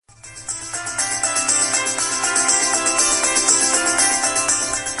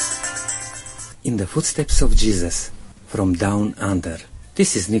in the footsteps of Jesus from down under.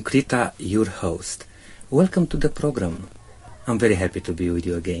 This is Nikrita, your host. Welcome to the program. I'm very happy to be with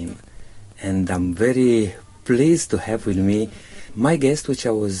you again. And I'm very pleased to have with me my guest, which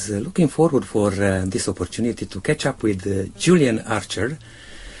I was looking forward for this opportunity to catch up with Julian Archer.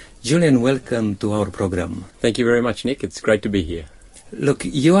 Julian, welcome to our program. Thank you very much, Nick. It's great to be here. Look,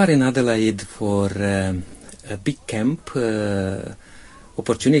 you are in Adelaide for a big camp,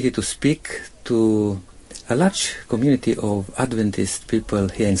 opportunity to speak to a large community of Adventist people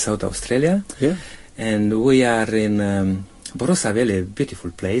here in South Australia. Yeah. And we are in Barossa Valley, a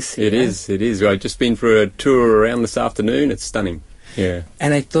beautiful place. It is. I've just been for a tour around this afternoon. It's stunning. Yeah.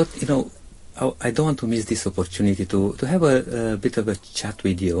 And I thought, I don't want to miss this opportunity to have a bit of a chat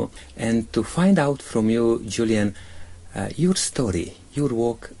with you and to find out from you, Julian, your story, your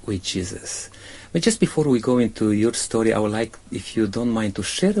walk with Jesus. But just before we go into your story, I would like, if you don't mind, to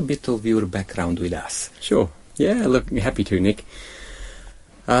share a bit of your background with us. Sure. Yeah, look, happy to, Nick.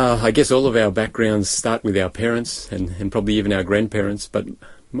 I guess all of our backgrounds start with our parents and probably even our grandparents, but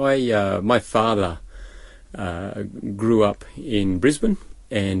my father grew up in Brisbane,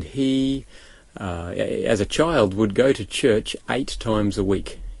 and he, as a child, would go to church 8 times a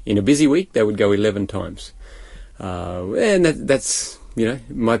week. In a busy week, they would go 11 times. And that's,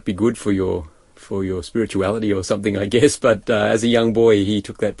 might be good for your spirituality or something, I guess, but as a young boy, he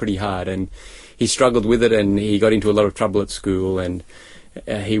took that pretty hard, and he struggled with it, and he got into a lot of trouble at school, and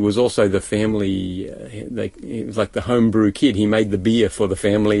he was also the family, he was like the homebrew kid. He made the beer for the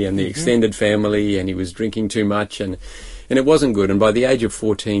family and the extended family, and he was drinking too much, and it wasn't good. And by the age of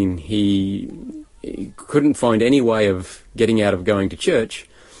 14, he couldn't find any way of getting out of going to church.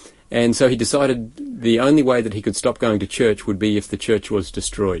 And so he decided the only way that he could stop going to church would be if the church was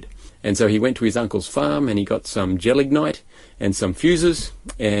destroyed. And so he went to his uncle's farm, and he got some gelignite and some fuses,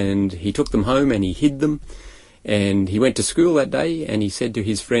 and he took them home and he hid them. And he went to school that day, and he said to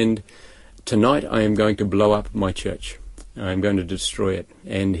his friend, "Tonight I am going to blow up my church. I'm going to destroy it."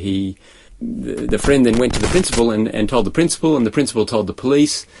 And the friend then went to the principal and told the principal, and the principal told the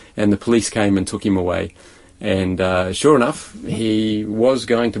police, and the police came and took him away. And sure enough, he was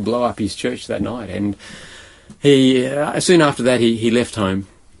going to blow up his church that night. And he soon after that, he left home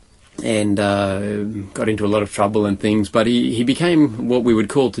and got into a lot of trouble and things. But he became what we would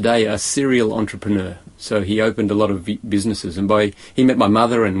call today a serial entrepreneur. So he opened a lot of businesses, and he met my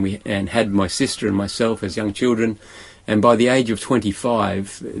mother, and had my sister and myself as young children. And by the age of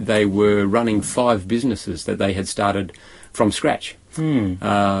 25, they were running 5 businesses that they had started from scratch.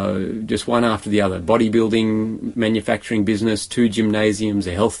 Just one after the other. Bodybuilding, manufacturing business, 2 gymnasiums,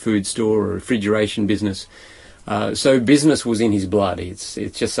 a health food store, a refrigeration business. So business was in his blood. It's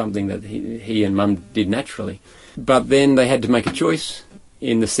just something that he and Mum did naturally. But then they had to make a choice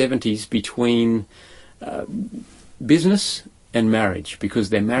in the 70s between business and marriage, because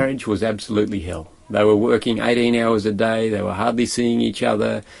their marriage was absolutely hell. They were working 18 hours a day. They were hardly seeing each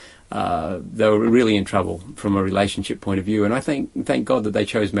other. They were really in trouble from a relationship point of view. And I thank God that they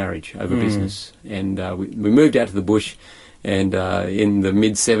chose marriage over business. And we moved out to the bush, and in the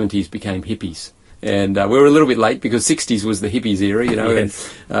mid-70s became hippies. And we were a little bit late because 60s was the hippies era,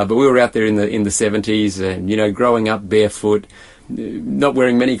 Yes. but we were out there in the 70s, and growing up barefoot, not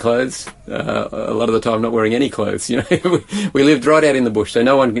wearing many clothes, a lot of the time not wearing any clothes. We lived right out in the bush, so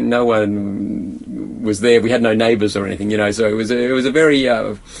no one was there. We had no neighbours or anything, so it was a very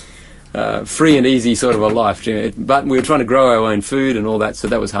free and easy sort of a life. But we were trying to grow our own food and all that, so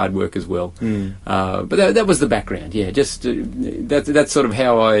that was hard work as well. But that was the background. Yeah, just that's sort of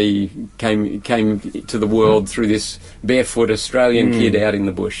how I came to the world, through this barefoot Australian kid out in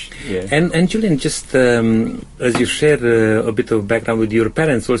the bush. Yeah. And Julian, just as you share a bit of background with your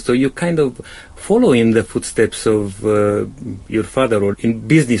parents, also you kind of follow in the footsteps of your father, or in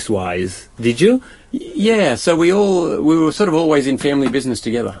business-wise, did you? Yeah, so we were sort of always in family business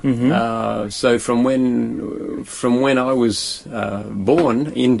together. So from when I was born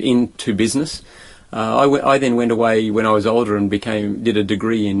into business, I then went away when I was older and did a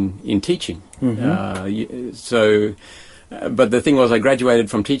degree in teaching. But the thing was, I graduated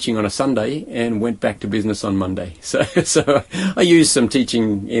from teaching on a Sunday and went back to business on Monday. So I used some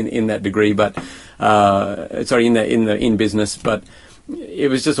teaching in that degree, but in business, but it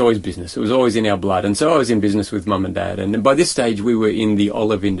was just always business. It was always in our blood. And so I was in business with Mum and Dad. And by this stage, we were in the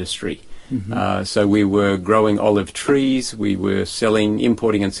olive industry. So we were growing olive trees. We were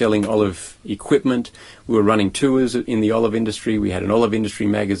importing and selling olive equipment. We were running tours in the olive industry. We had an olive industry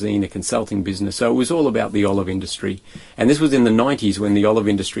magazine, a consulting business. So it was all about the olive industry. And this was in the 90s, when the olive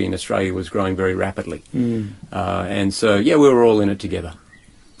industry in Australia was growing very rapidly. And so, we were all in it together.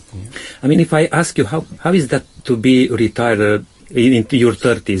 I mean, if I ask you, how is that to be retired into your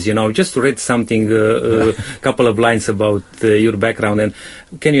 30s? You know, just read something, a couple of lines about your background, and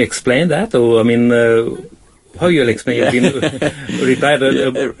can you explain that? Or, I mean, how you'll explain you've been retired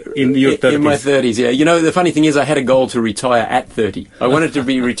in your 30s? In my 30s, yeah. You know, the funny thing is I had a goal to retire at 30. I wanted to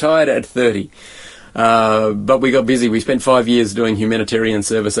be retired at 30. But we got busy. We spent 5 years doing humanitarian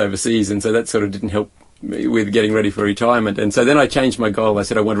service overseas, and so that sort of didn't help me with getting ready for retirement. And so then I changed my goal. I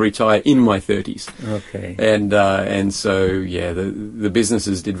said I want to retire in my 30s. Okay. And so, yeah, the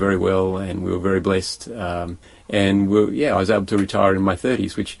businesses did very well, and we were very blessed. And I was able to retire in my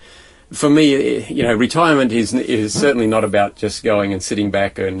 30s, which for me, you know, retirement is certainly not about just going and sitting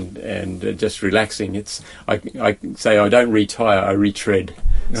back and just relaxing. It's I say I don't retire, I retread.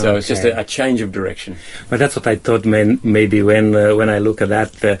 So it's just a change of direction. But that's what I thought, maybe when I look at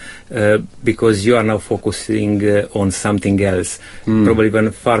that, because you are now focusing on something else, probably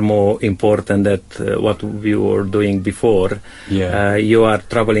even far more important than what we were doing before. Yeah. You are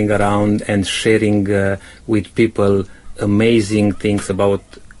traveling around and sharing with people amazing things about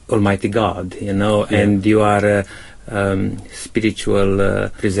Almighty God, you know, and you are a spiritual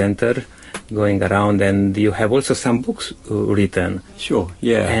presenter going around, and you have also some books written. Sure,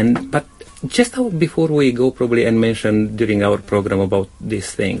 yeah. But just before we go probably and mention during our program about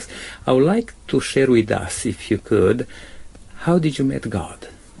these things, I would like to share with us, if you could, how did you meet God?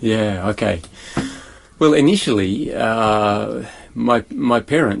 Yeah, okay. Well, initially, my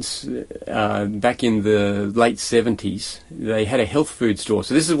parents, back in the late 70s, they had a health food store.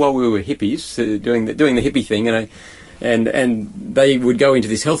 So this is while we were hippies, doing the hippie thing, and they would go into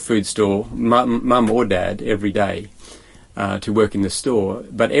this health food store, mum or dad, every day to work in the store.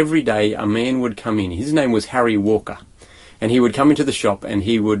 But every day a man would come in. His name was Harry Walker, and he would come into the shop and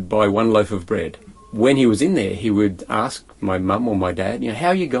he would buy one loaf of bread. When he was in there, he would ask my mum or my dad, you know, how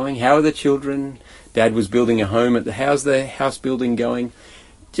are you going? How are the children? Dad was building a home how's the house building going?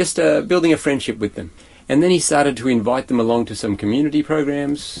 Just building a friendship with them. And then he started to invite them along to some community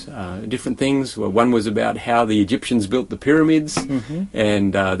programs, different things. Well, one was about how the Egyptians built the pyramids,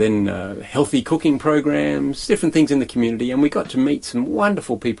 and then healthy cooking programs, different things in the community. And we got to meet some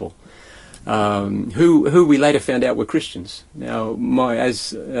wonderful people who we later found out were Christians. Now,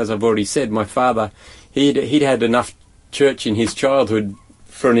 as I've already said, my father, he'd had enough church in his childhood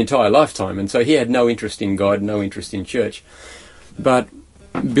for an entire lifetime, and so he had no interest in God, no interest in church, but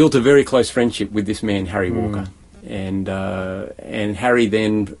built a very close friendship with this man, Harry Walker. And Harry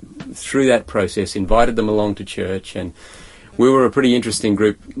then, through that process, invited them along to church, and we were a pretty interesting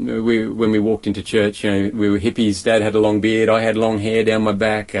group. When we walked into church, you know, we were hippies. Dad had a long beard, I had long hair down my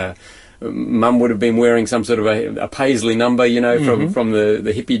back. Mum would have been wearing some sort of a paisley number, you know, from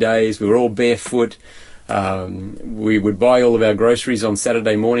the hippie days. We were all barefoot. We would buy all of our groceries on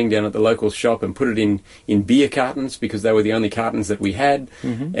Saturday morning down at the local shop and put it in beer cartons, because they were the only cartons that we had.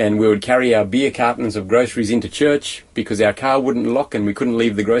 And we would carry our beer cartons of groceries into church because our car wouldn't lock and we couldn't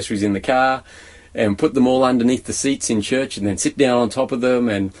leave the groceries in the car, and put them all underneath the seats in church and then sit down on top of them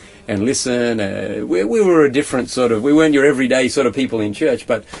and listen. We were a different sort of, we weren't your everyday sort of people in church,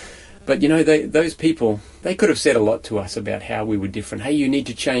 but you know, those people, they could have said a lot to us about how we were different. Hey, you need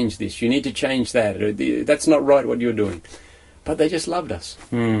to change this, you need to change that, that's not right what you're doing. But they just loved us.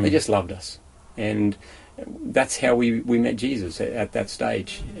 They just loved us. And that's how we met Jesus at that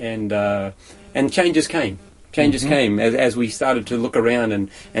stage. And changes came. Changes came as we started to look around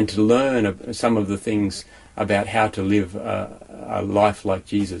and to learn some of the things about how to live a life like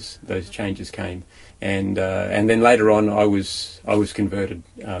Jesus. Those changes came. And then later on, I was converted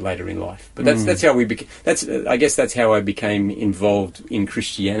later in life. But that's how we became. I guess that's how I became involved in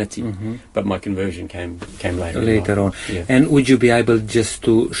Christianity. But my conversion came later on. Yeah. And would you be able just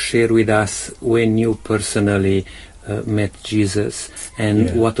to share with us when you personally met Jesus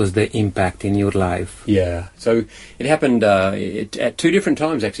and what was the impact in your life? Yeah. So it happened at two different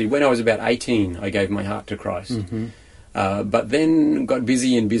times actually. When I was about 18, I gave my heart to Christ. But then got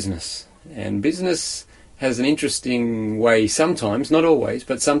busy in business. And business has an interesting way sometimes, not always,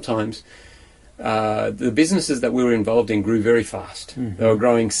 but sometimes, the businesses that we were involved in grew very fast. They were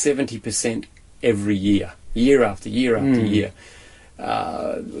growing 70% every year, year after year after year.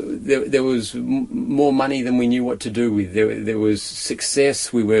 There was more money than we knew what to do with. There was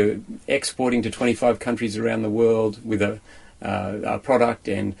success. We were exporting to 25 countries around the world with our product.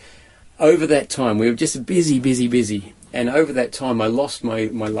 And over that time, we were just busy. And over that time, I lost my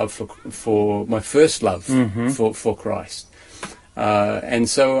love for my first love for Christ. And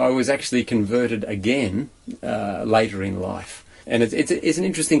so I was actually converted again later in life. And it's an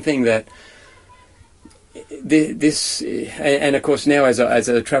interesting thing that and of course now as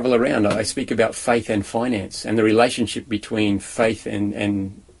I travel around, I speak about faith and finance and the relationship between faith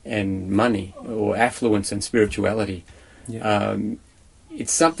and money, or affluence and spirituality. Yeah.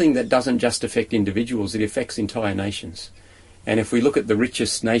 It's something that doesn't just affect individuals, it affects entire nations. And if we look at the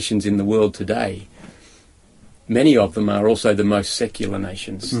richest nations in the world today, many of them are also the most secular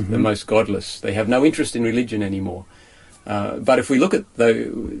nations, the most godless. They have no interest in religion anymore. But if we look at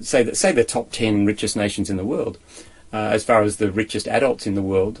the top 10 richest nations in the world, as far as the richest adults in the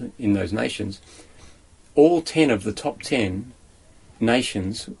world in those nations, all 10 of the top 10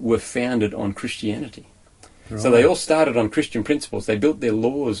 nations were founded on Christianity. Right. So they all started on Christian principles. They built their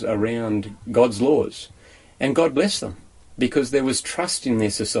laws around God's laws, and God blessed them because there was trust in their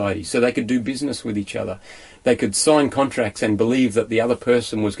society, so they could do business with each other. They could sign contracts and believe that the other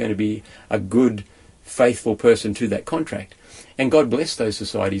person was going to be a good, faithful person to that contract. And God blessed those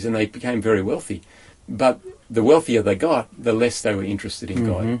societies, and they became very wealthy. But the wealthier they got, the less they were interested in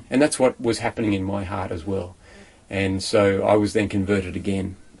God. And that's what was happening in my heart as well. And so I was then converted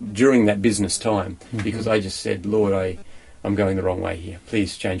again during that business time, because I just said, Lord, I'm going the wrong way here.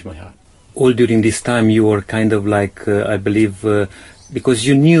 Please change my heart. All during this time you were kind of like, I believe, because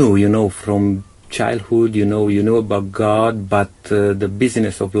you knew, from childhood, you knew about God, but the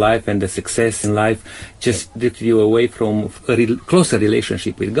business of life and the success in life just drifted you away from a closer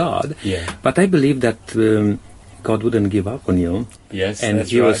relationship with God. Yeah. But I believe that God wouldn't give up on you. Yes, and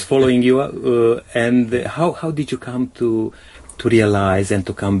that's He right. was following you. And how did you come to realize and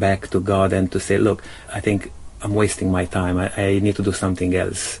to come back to God and to say, look, I think I'm wasting my time. I need to do something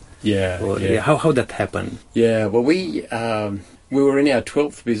else. Yeah. How that happened? Yeah. Well, we were in our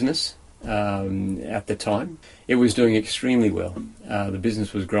 12th business at the time. It was doing extremely well. The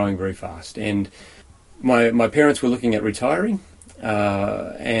business was growing very fast, and my parents were looking at retiring,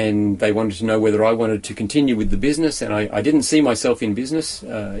 and they wanted to know whether I wanted to continue with the business, and I didn't see myself in business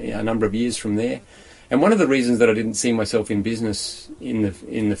a number of years from there. And one of the reasons that I didn't see myself in business in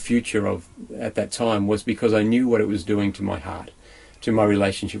the future at that time was because I knew what it was doing to my heart, to my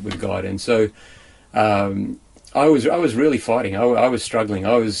relationship with God. And so I was really fighting. I was struggling.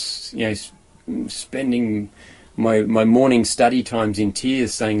 I was spending my morning study times in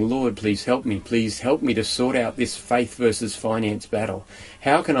tears, saying, Lord, please help me to sort out this faith versus finance battle.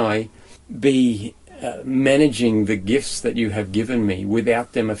 How can I be managing the gifts that you have given me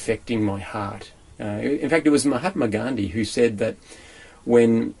without them affecting my heart? In fact, it was Mahatma Gandhi who said that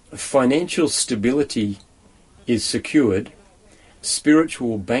when financial stability is secured,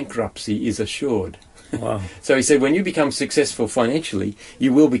 spiritual bankruptcy is assured. Wow. So he said, when you become successful financially,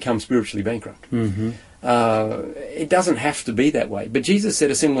 you will become spiritually bankrupt. It doesn't have to be that way. But Jesus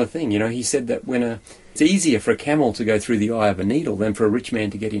said a similar thing. He said that it's easier for a camel to go through the eye of a needle than for a rich man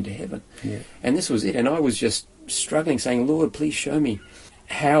to get into heaven. Yeah. And this was it. And I was just struggling, saying, Lord, please show me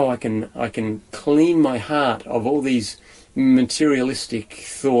how I can clean my heart of all these materialistic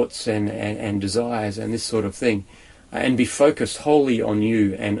thoughts and desires and this sort of thing, and be focused wholly on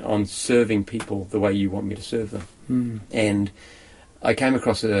you and on serving people the way you want me to serve them. And I came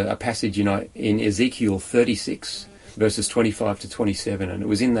across a passage in Ezekiel 36, verses 25 to 27, and it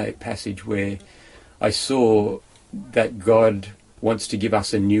was in that passage where I saw that God wants to give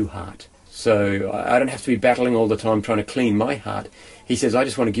us a new heart. So I don't have to be battling all the time trying to clean my heart. He says, I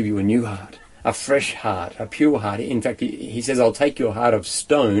just want to give you a new heart, a fresh heart, a pure heart. In fact, he says, I'll take your heart of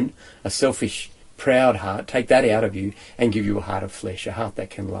stone, a selfish, proud heart, take that out of you and give you a heart of flesh, a heart that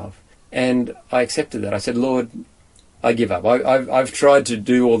can love. And I accepted that. I said, Lord, I give up. I've tried to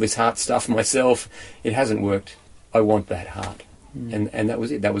do all this heart stuff myself. It hasn't worked. I want that heart. And that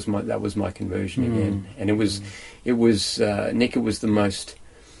was it. That was my conversion again. And it was Nick, it was the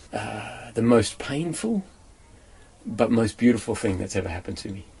most painful but most beautiful thing that's ever happened to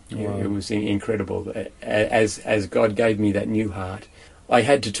me. Wow. It was incredible. As God gave me that new heart, I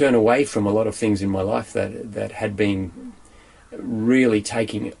had to turn away from a lot of things in my life that had been really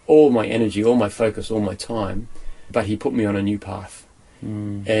taking all my energy, all my focus, all my time, but He put me on a new path.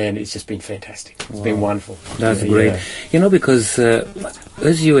 And it's just been fantastic. It's been wonderful. That's great. Yeah. Because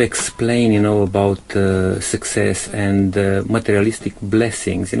as you explain, about success and materialistic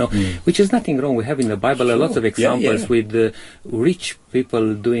blessings, which is nothing wrong. We have in the Bible lots of examples with rich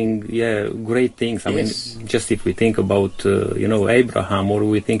people doing great things. I mean, just if we think about Abraham, or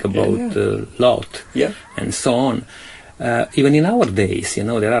we think about Lot, and so on. Even in our days,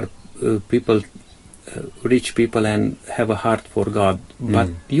 there are people. Rich people and have a heart for God.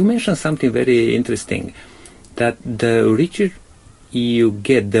 But you mentioned something very interesting, that the richer you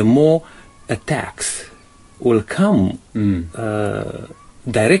get, the more attacks will come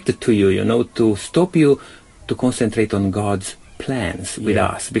directed to you, to stop you to concentrate on God's plans with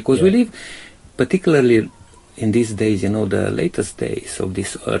Yeah. us, because Yeah. we live, particularly in these days, the latest days of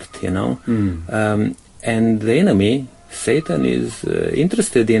this earth, and the enemy, Satan, is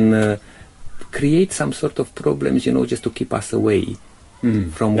interested in create some sort of problems, just to keep us away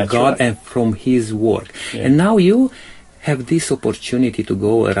from That's God right. and from His work. Yeah. And now you have this opportunity to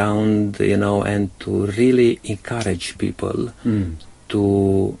go around, and to really encourage people to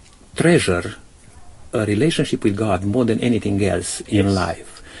treasure a relationship with God more than anything else in Yes.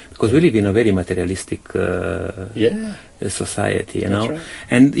 life. Because we live in a very materialistic Yeah. society, That's right.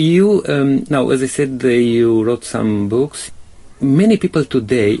 And you, now, as I said, you wrote some books. Many people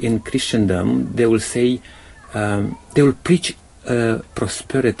today in Christendom, they will say, they will preach a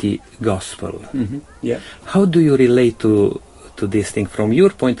prosperity gospel. Yeah. How do you relate to this thing from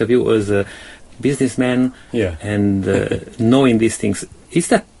your point of view as a businessman Yeah. and knowing these things? Is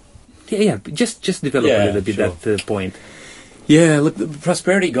that, just develop a Yeah, little bit sure. that point. Yeah, look, the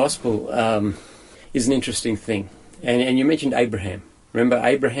prosperity gospel is an interesting thing. And you mentioned Abraham. Remember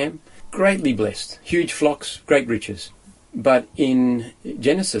Abraham? Greatly blessed, huge flocks, great riches. But in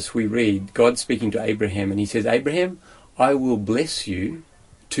Genesis we read God speaking to Abraham, and he says, Abraham, I will bless you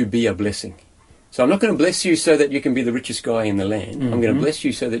to be a blessing. So I'm not going to bless you so that you can be the richest guy in the land. I'm going to bless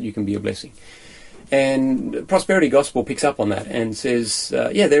you so that you can be a blessing. And prosperity gospel picks up on that and says,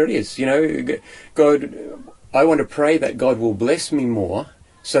 there it is. God, I want to pray that God will bless me more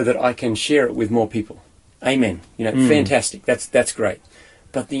so that I can share it with more people. Amen. Fantastic. That's great.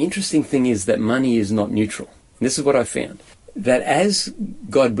 But the interesting thing is that money is not neutral. And this is what I found. That as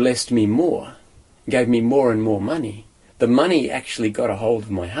God blessed me more, gave me more and more money, the money actually got a hold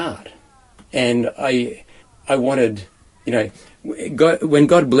of my heart. And I wanted, when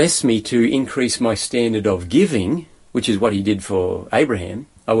God blessed me to increase my standard of giving, which is what he did for Abraham,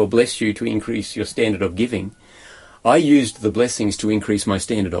 I will bless you to increase your standard of giving. I used the blessings to increase my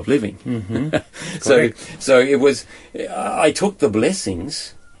standard of living. So it was, I took the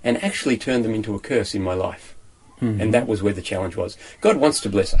blessings and actually turned them into a curse in my life. And that was where the challenge was. God wants to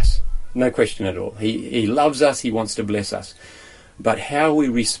bless us. No question at all. He loves us. He wants to bless us. But how we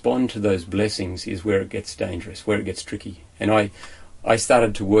respond to those blessings is where it gets dangerous, where it gets tricky. And I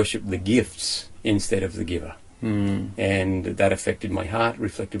started to worship the gifts instead of the giver. And that affected my heart,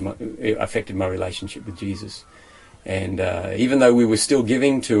 affected my relationship with Jesus. And even though we were still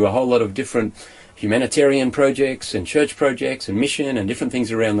giving to a whole lot of different humanitarian projects and church projects and mission and different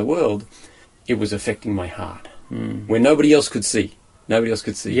things around the world, it was affecting my heart. Where nobody else could see. Nobody else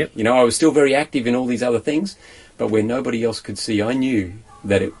could see. Yep. I was still very active in all these other things, but where nobody else could see, I knew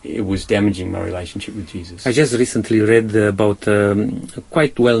that it was damaging my relationship with Jesus. I just recently read about a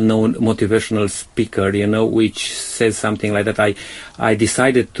quite well-known motivational speaker, which says something like that. I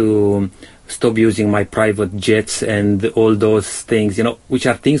decided to stop using my private jets and all those things, which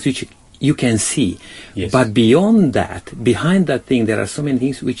are things which you can see. Yes. But beyond that, behind that thing, there are so many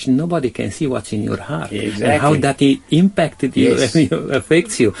things which nobody can see what's in your heart. Exactly. And how that impacted you Yes. and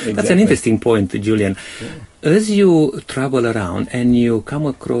affects you. That's an Exactly. interesting point, Julian. Yeah. As you travel around and you come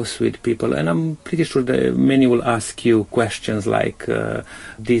across with people, and I'm pretty sure that many will ask you questions like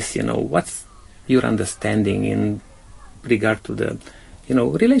this, what's your understanding in regard to the,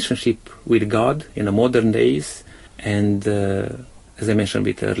 relationship with God in the modern days, and as I mentioned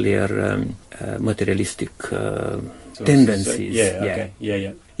a bit earlier, materialistic tendencies.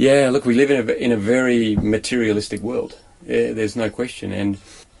 Yeah, look, we live in a very materialistic world. There's no question. And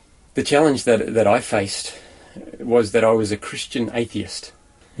the challenge that I faced was that I was a Christian atheist.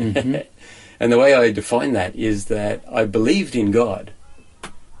 And the way I define that is that I believed in God,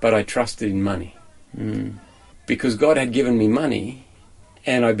 but I trusted in money. Because God had given me money,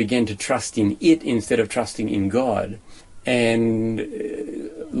 and I began to trust in it instead of trusting in God, and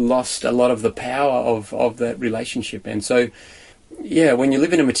lost a lot of the power of that relationship. And so, when you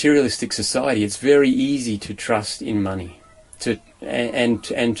live in a materialistic society, it's very easy to trust in money, to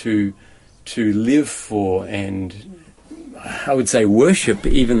live for, and I would say worship,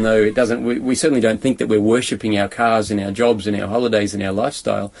 even though it doesn't. We certainly don't think that we're worshipping our cars and our jobs and our holidays and our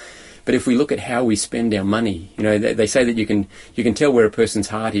lifestyle. But if we look at how we spend our money, they say that you can tell where a person's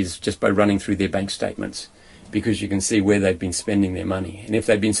heart is just by running through their bank statements, because you can see where they've been spending their money. And if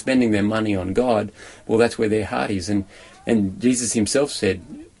they've been spending their money on God, well, that's where their heart is. And Jesus himself said,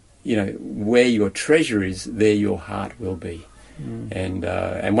 where your treasure is, there your heart will be. And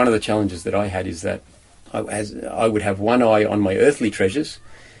one of the challenges that I had is that I would have one eye on my earthly treasures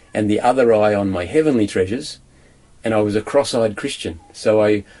and the other eye on my heavenly treasures, and I was a cross-eyed Christian.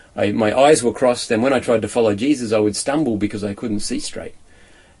 So my eyes were crossed, and when I tried to follow Jesus, I would stumble because I couldn't see straight.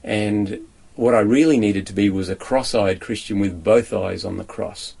 And what I really needed to be was a cross-eyed Christian with both eyes on the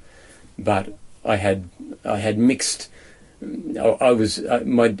cross. But I had mixed.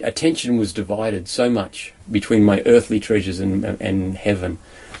 My attention was divided so much between my earthly treasures and heaven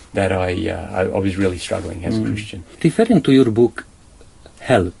that I was really struggling as a Christian. Referring to your book,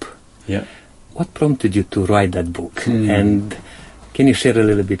 Help. Yeah. What prompted you to write that book? And can you share a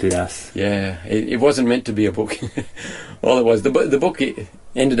little bit with us? Yeah, it wasn't meant to be a book. All it was, the book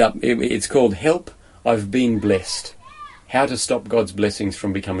ended up, it's called Help, I've Been Blessed. How to Stop God's Blessings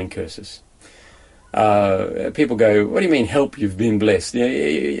from Becoming Curses. People go, what do you mean, help, you've been blessed?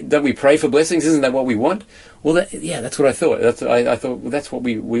 Don't we pray for blessings? Isn't that what we want? Well, that's what I thought. I thought, well, that's what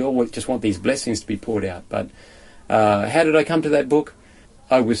we all just want, these blessings to be poured out. But how did I come to that book?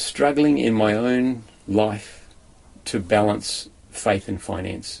 I was struggling in my own life to balance faith and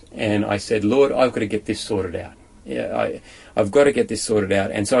finance. And I said, Lord, I've got to get this sorted out. I've got to get this sorted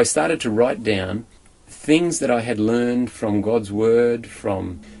out. And so I started to write down things that I had learned from God's Word,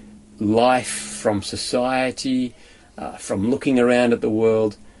 from life, from society, from looking around at the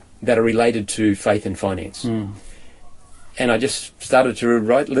world that are related to faith and finance. And I just started to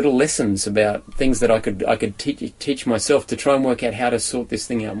write little lessons about things that I could teach myself to try and work out how to sort this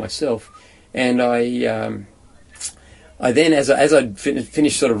thing out myself. And I then, as I'd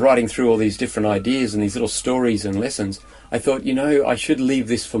finished sort of writing through all these different ideas and these little stories and lessons, I thought, I should leave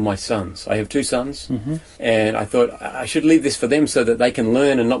this for my sons. I have 2 sons, and I thought I should leave this for them so that they can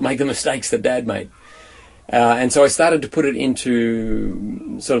learn and not make the mistakes that Dad made. And so I started to put it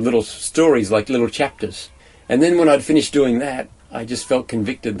into sort of little stories, like little chapters. And then when I'd finished doing that, I just felt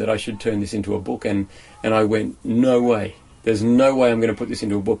convicted that I should turn this into a book. And I went, no way. There's no way I'm going to put this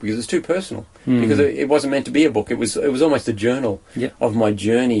into a book because it's too personal. Because it wasn't meant to be a book. It was almost a journal of my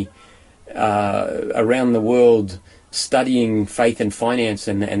journey around the world, studying faith and finance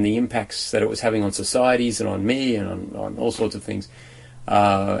and the impacts that it was having on societies and on me and on all sorts of things.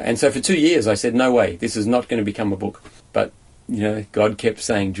 And so for 2 years I said, no way, this is not going to become a book. But, God kept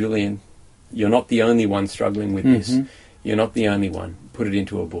saying, Julian, you're not the only one struggling with this. You're not the only one. Put it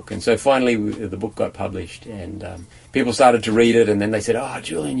into a book. And so finally the book got published and people started to read it, and then they said,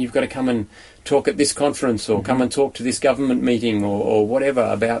 Julian, you've got to come and talk at this conference or come and talk to this government meeting or whatever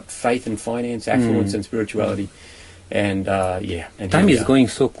about faith and finance, affluence and spirituality. And and time is going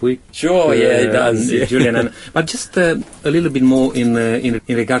so quick. Sure, it does, Julian. But just a little bit more in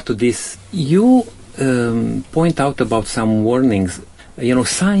regard to this. You point out about some warnings,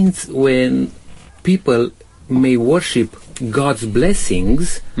 signs when people may worship God's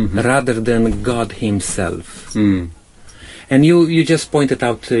blessings rather than God Himself. And you just pointed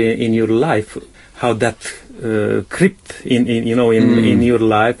out in your life how that crept in your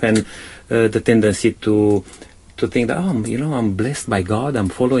life, and the tendency to think that I'm blessed by God, I'm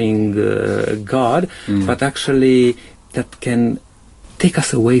following God, but actually that can take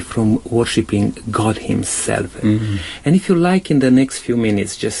us away from worshipping God Himself. And if you like, in the next few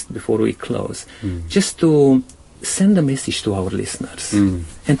minutes, just before we close, just to send a message to our listeners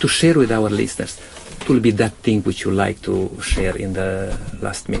and to share with our listeners, it will be that thing which you like to share in the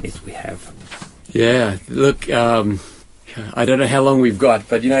last minutes we have. Yeah, look, I don't know how long we've got,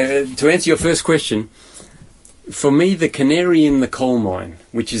 but to answer your first question, for me, the canary in the coal mine,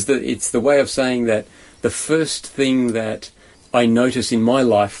 which is it's the way of saying that the first thing that I notice in my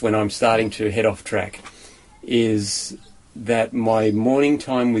life when I'm starting to head off track is that my morning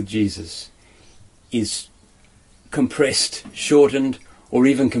time with Jesus is compressed, shortened, or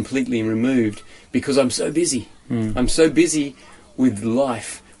even completely removed because I'm so busy. I'm so busy with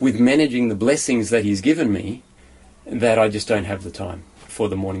life, with managing the blessings that He's given me, that I just don't have the time for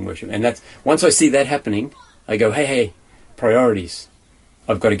the morning worship. And that's once I see that happening, I go, hey, priorities.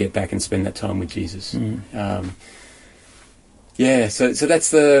 I've got to get back and spend that time with Jesus. So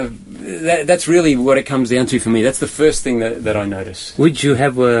that's really what it comes down to for me. That's the first thing that I notice. Would you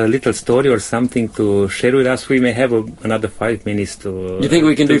have a little story or something to share with us? We may have another 5 minutes to. You think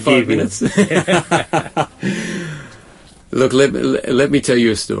we can do 5 minutes? Look, let me tell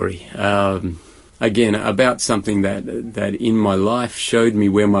you a story. Again, about something that in my life showed me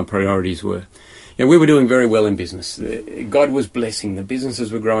where my priorities were. We were doing very well in business. God was blessing. The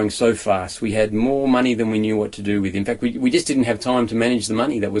businesses were growing so fast. We had more money than we knew what to do with. In fact, we just didn't have time to manage the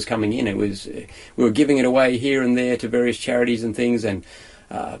money that was coming in. We were giving it away here and there to various charities and things,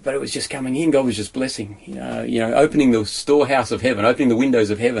 but it was just coming in. God was just blessing. Opening the storehouse of heaven, opening the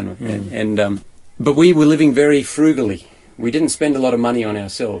windows of heaven. But we were living very frugally. We didn't spend a lot of money on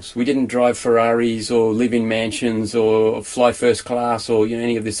ourselves. We didn't drive Ferraris or live in mansions or fly first class or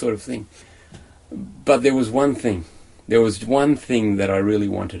any of this sort of thing. But there was one thing there was one thing that I really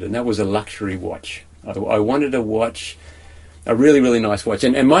wanted, and that was a luxury watch. I wanted a watch, a really, really nice watch.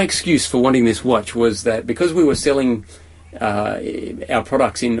 And my excuse for wanting this watch was that because we were selling our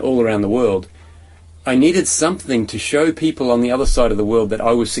products in all around the world, I needed something to show people on the other side of the world that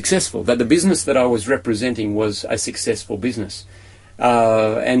I was successful, that the business that I was representing was a successful business.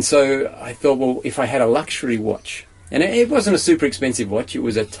 And so I thought, well, if I had a luxury watch, and it wasn't a super expensive watch, it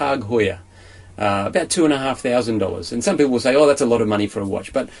was a Tag Heuer, about $2,500. And some people will say, oh, that's a lot of money for a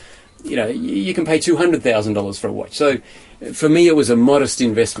watch. But, you know, you can pay $200,000 for a watch. So for me, it was a modest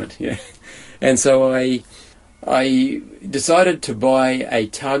investment. You know? And so I decided to buy a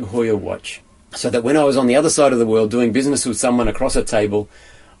Tag Heuer watch, so that when I was on the other side of the world doing business with someone across a table,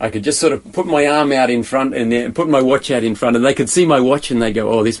 I could just sort of put my arm out in front and put my watch out in front, and they could see my watch and they go,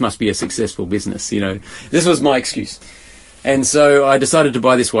 oh, this must be a successful business. You know, this was my excuse. And so I decided to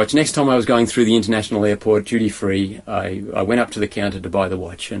buy this watch. Next time I was going through the international airport, duty-free, I went up to the counter to buy the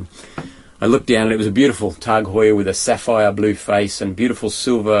watch, and I looked down and it was a beautiful Tag Heuer with a sapphire blue face and beautiful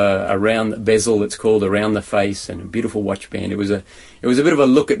silver around bezel, it's called, around the face, and a beautiful watch band. It was a bit of a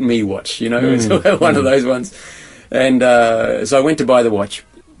look at me watch, you know, it's one of those ones. And so I went to buy the watch,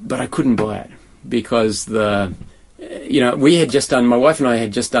 but I couldn't buy it because my wife and I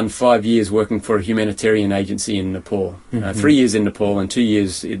had just done 5 years working for a humanitarian agency in Nepal, 3 years in Nepal and 2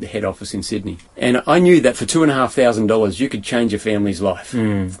 years at the head office in Sydney. And I knew that for $2,500 you could change a family's life.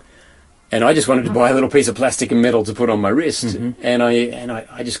 And I just wanted to buy a little piece of plastic and metal to put on my wrist, and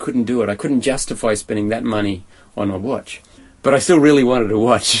I just couldn't do it. I couldn't justify spending that money on a watch. But I still really wanted a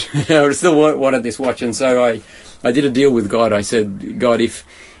watch. I still wanted this watch, and so I did a deal with God. I said, God,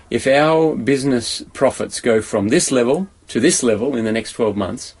 if our business profits go from this level to this level in the next 12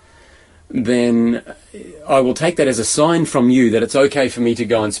 months, then I will take that as a sign from you that it's okay for me to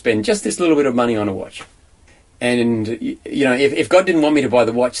go and spend just this little bit of money on a watch. And, you know, if God didn't want me to buy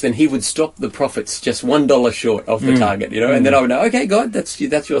the watch, then he would stop the profits just $1 short of the target, you know, and then I would know, okay, God, that's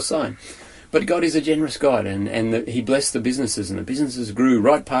your sign. But God is a generous God, and he blessed the businesses, and the businesses grew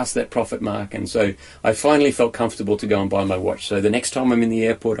right past that profit mark. And so I finally felt comfortable to go and buy my watch. So the next time I'm in the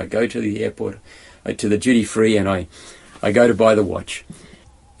airport, I go to the airport, to the duty-free, and I go to buy the watch.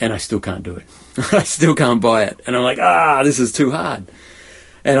 And I still can't do it. I still can't buy it. And I'm like, this is too hard.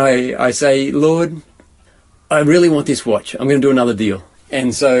 And I say, Lord, I really want this watch. I'm going to do another deal.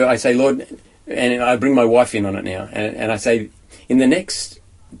 And so I say, Lord, and I bring my wife in on it now, and I say, in the next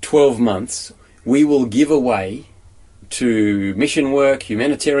 12 months, we will give away to mission work,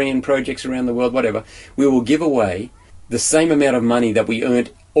 humanitarian projects around the world, whatever, we will give away the same amount of money that we earned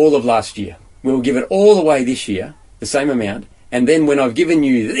all of last year. We will give it all away this year, the same amount, and then when I've given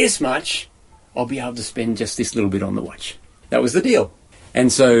you this much, I'll be able to spend just this little bit on the watch. That was the deal. And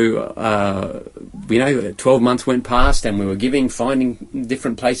so, 12 months went past, and we were finding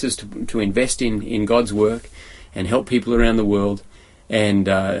different places to invest in God's work and help people around the world. And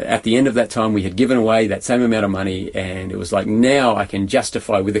at the end of that time, we had given away that same amount of money, and it was like, now I can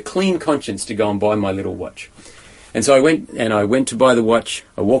justify with a clean conscience to go and buy my little watch. And so I went to buy the watch.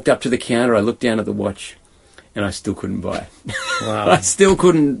 I walked up to the counter, I looked down at the watch, and I still couldn't buy it. Wow. I still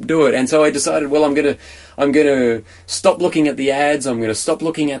couldn't do it. And so I decided, well, I'm going to stop looking at the ads. I'm going to stop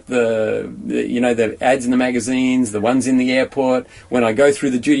looking at the ads in the magazines, the ones in the airport. When I go through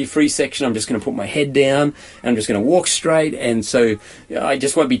the duty-free section, I'm just going to put my head down and I'm just going to walk straight. And so I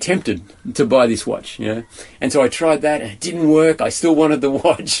just won't be tempted to buy this watch, you know. And so I tried that and it didn't work. I still wanted the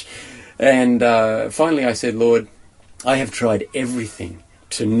watch. And finally I said, Lord, I have tried everything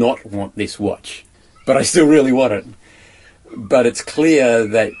to not want this watch, but I still really want it. But it's clear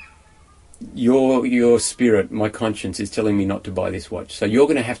that your spirit, my conscience, is telling me not to buy this watch. So you're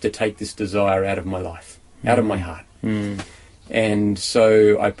going to have to take this desire out of my life, out of my heart. And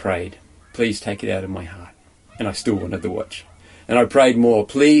so I prayed, please take it out of my heart. And I still wanted the watch. And I prayed more,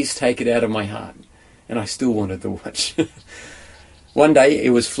 please take it out of my heart. And I still wanted the watch. One day,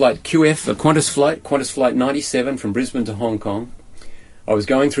 it was flight QF, a Qantas flight 97 from Brisbane to Hong Kong. I was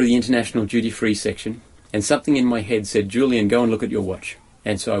going through the international duty-free section, and something in my head said, Julian, go and look at your watch.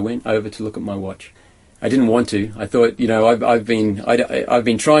 And so I went over to look at my watch. I didn't want to. I thought, you know, I've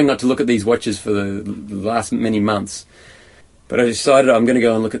been trying not to look at these watches for the last many months. But I decided I'm going to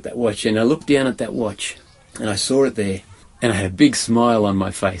go and look at that watch. And I looked down at that watch, and I saw it there, and I had a big smile on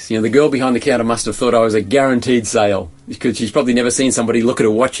my face. You know, the girl behind the counter must have thought I was a guaranteed sale, because she's probably never seen somebody look at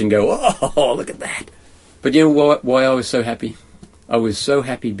a watch and go, oh, look at that. But you know why I was so happy? I was so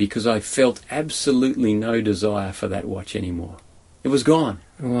happy because I felt absolutely no desire for that watch anymore. It was gone.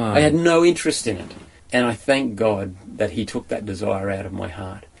 Wow. I had no interest in it. And I thank God that he took that desire out of my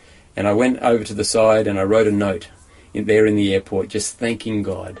heart. And I went over to the side and I wrote a note there in the airport, just thanking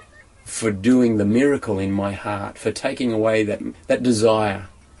God for doing the miracle in my heart, for taking away that desire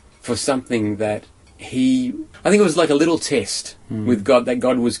for something that I think it was like a little test with God that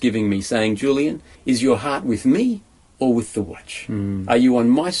God was giving me, saying, Julian, is your heart with me or with the watch? Are you on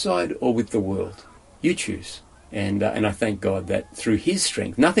my side or with the world? You choose. And I thank God that through His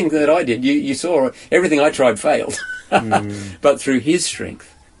strength, nothing that I did, you saw everything I tried failed, but through His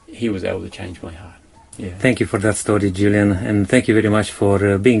strength, He was able to change my heart. Yeah. Thank you for that story, Julian, and thank you very much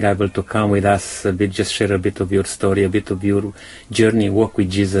for being able to come with us a bit, just share a bit of your story, a bit of your journey, walk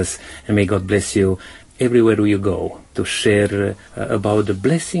with Jesus, and may God bless you everywhere you go to share about the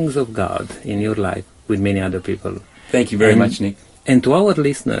blessings of God in your life with many other people. Thank you very much, Nick. And to our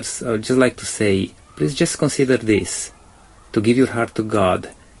listeners, I would just like to say, please just consider this, to give your heart to God,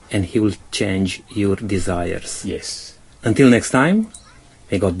 and He will change your desires. Yes. Until next time,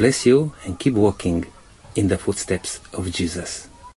 may God bless you and keep walking in the footsteps of Jesus.